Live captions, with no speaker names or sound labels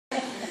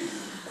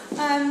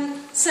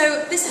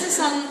So this is a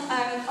song,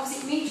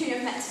 obviously me and Katrina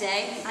have met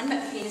today, and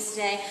met Venus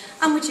today,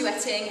 and we're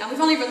duetting, and we've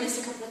only run this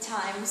a couple of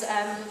times,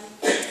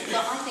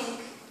 but I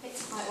think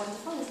it's quite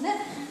wonderful, isn't it?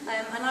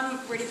 And I'm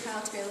really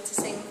proud to be able to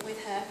sing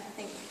with her. I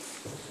think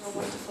you're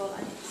wonderful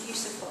and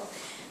beautiful.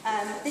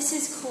 This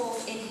is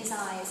called In His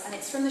Eyes, and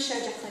it's from the show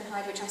Jekyll and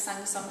Hyde, which I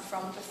sang a song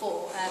from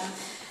before,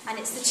 and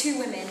it's the two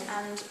women,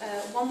 and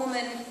one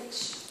woman,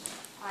 which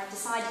I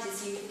decided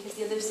is you because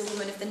the other is the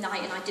woman of the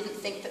night, and I didn't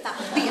think that that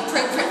would be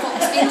appropriate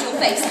for the angel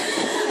face.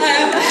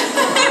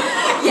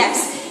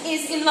 Yes,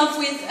 is in love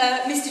with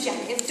Mr.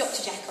 Jekyll,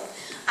 Dr. Jekyll,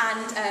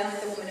 and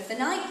the woman of the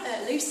night,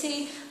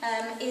 Lucy,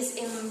 is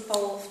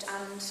involved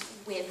and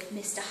with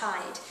Mr.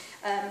 Hyde.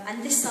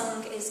 And this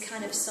song is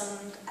kind of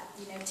sung,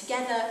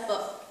 together,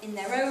 but in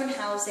their own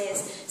houses,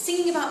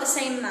 singing about the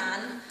same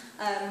man,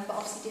 but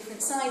obviously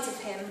different sides of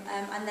him,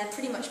 and they're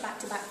pretty much back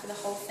to back for the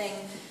whole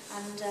thing.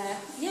 And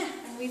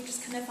and we've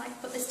just kind of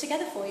put this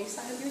together for you,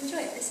 so I hope you enjoy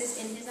it. This is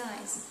In His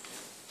Eyes.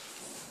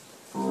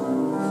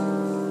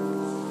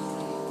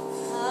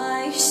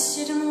 I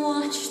sit and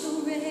watch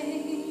the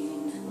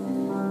rain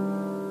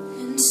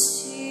and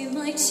see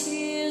my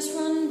tears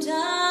run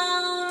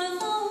down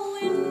the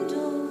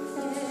window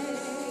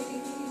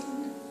pane.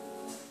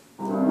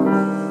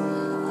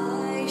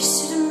 I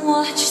sit and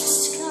watch the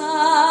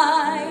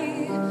sky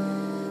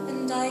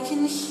and I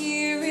can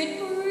hear it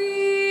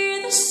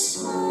breathe a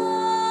sigh.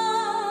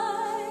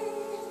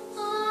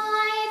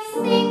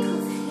 I think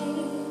of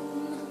him,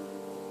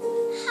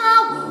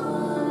 how we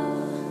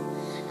were,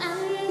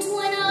 and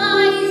when I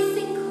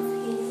think of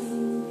him,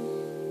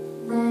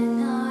 then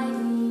I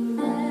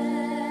remember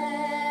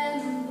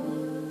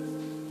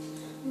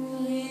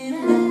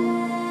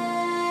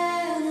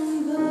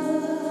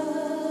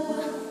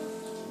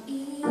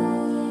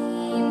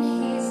in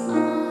his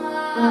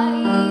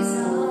eyes.